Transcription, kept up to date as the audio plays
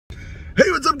Hey,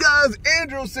 what's up guys?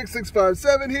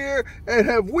 andro6657 here, and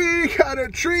have we got a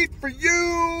treat for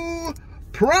you?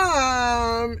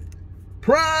 Prime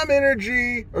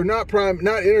energy, or not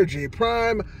energy,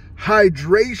 prime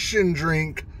hydration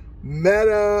drink,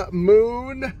 Meta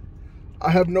Moon.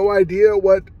 I have no idea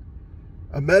what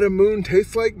a Meta Moon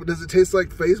tastes like, but does it taste like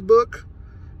Facebook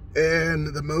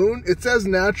and the moon? It says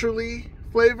naturally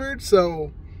flavored,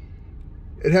 so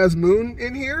it has moon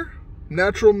in here,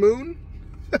 natural moon.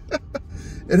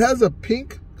 It has a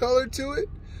pink color to it,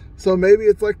 so maybe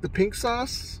it's like the pink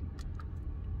sauce,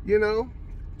 you know,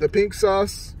 the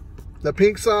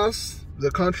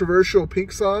controversial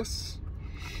pink sauce.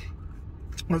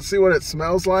 Let's see what it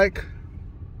smells like.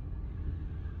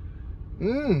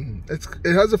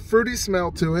 It has a fruity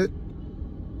smell to it.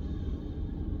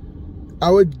 I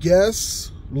would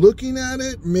guess, looking at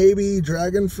it, maybe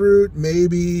dragon fruit,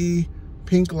 maybe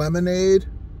pink lemonade.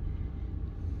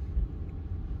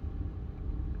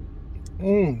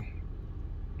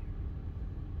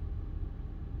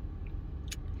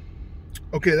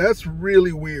 Okay, that's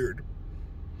really weird.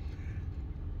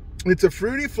 It's a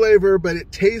fruity flavor, but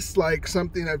it tastes like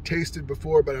something I've tasted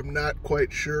before, but I'm not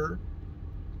quite sure.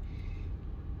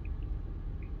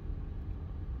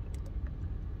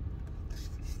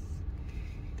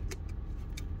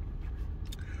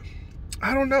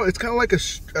 I don't know. It's kind of like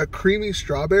a creamy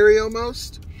strawberry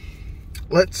almost.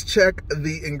 Let's check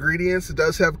the ingredients. It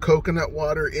does have coconut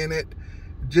water in it.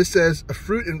 It just says a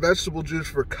fruit and vegetable juice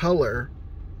for color,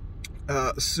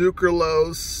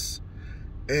 sucralose,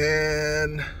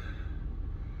 and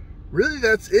really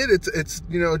that's it. It's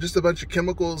you know, just a bunch of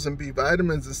chemicals and B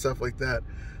vitamins and stuff like that.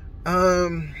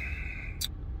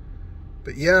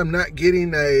 But yeah, I'm not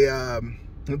getting a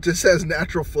it just says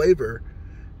natural flavor.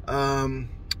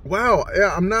 Wow,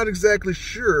 yeah, I'm not exactly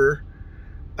sure.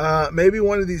 Maybe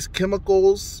one of these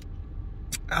chemicals,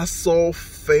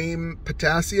 asulfame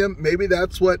potassium, maybe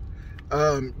that's what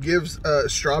gives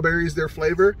strawberries their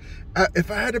flavor. If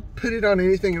I had to put it on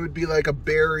anything, it would be like a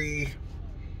berries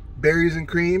and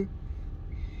cream.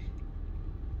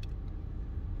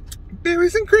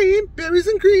 Berries and cream, berries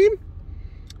and cream,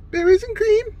 berries and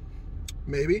cream,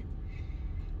 maybe.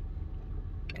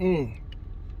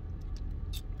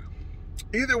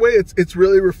 Either way, it's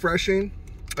really refreshing.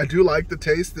 I do like the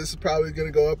taste. This is probably going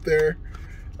to go up there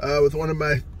with one of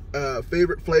my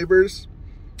favorite flavors.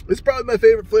 It's probably my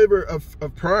favorite flavor of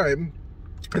Prime.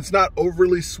 It's not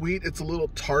overly sweet. It's a little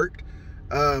tart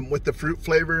with the fruit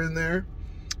flavor in there.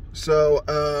 So,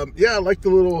 yeah, I like the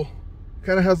little,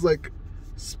 kind of has like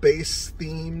space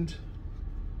themed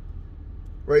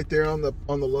right there on the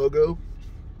logo.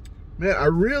 Man, I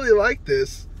really like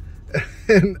this.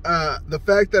 And the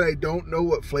fact that I don't know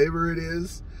what flavor it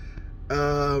is,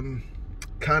 kind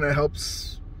of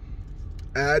helps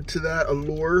add to that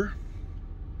allure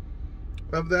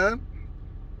of that.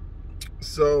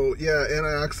 So yeah,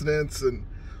 antioxidants and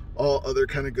all other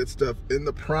kind of good stuff in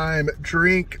the Prime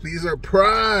drink. These are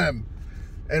Prime,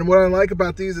 and what I like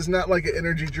about these is not like an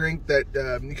energy drink that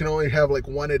you can only have like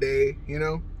one a day, you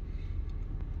know.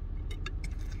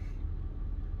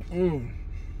 You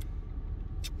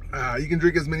can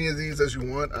drink as many of these as you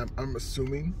want, I'm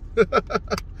assuming,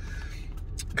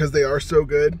 because they are so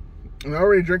good. And I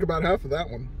already drank about half of that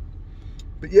one.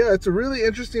 But yeah, it's a really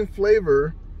interesting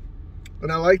flavor,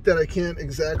 and I like that I can't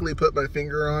exactly put my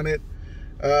finger on it.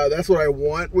 That's what I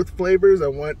want with flavors. I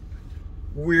want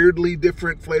weirdly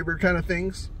different flavor kind of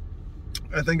things.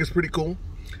 I think it's pretty cool.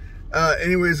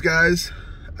 Anyways, guys,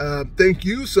 thank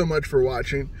you so much for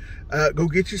watching. Go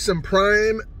get you some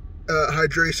Prime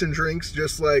hydration drinks,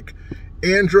 just like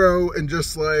Andro and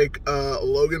just like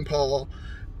Logan Paul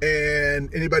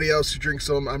and anybody else who drinks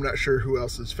them. I'm not sure who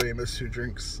else is famous who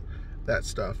drinks that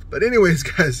stuff. But anyways,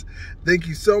 guys, thank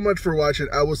you so much for watching.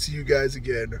 I will see you guys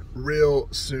again real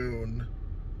soon.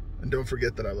 And don't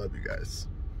forget that I love you guys.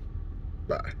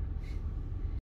 Bye.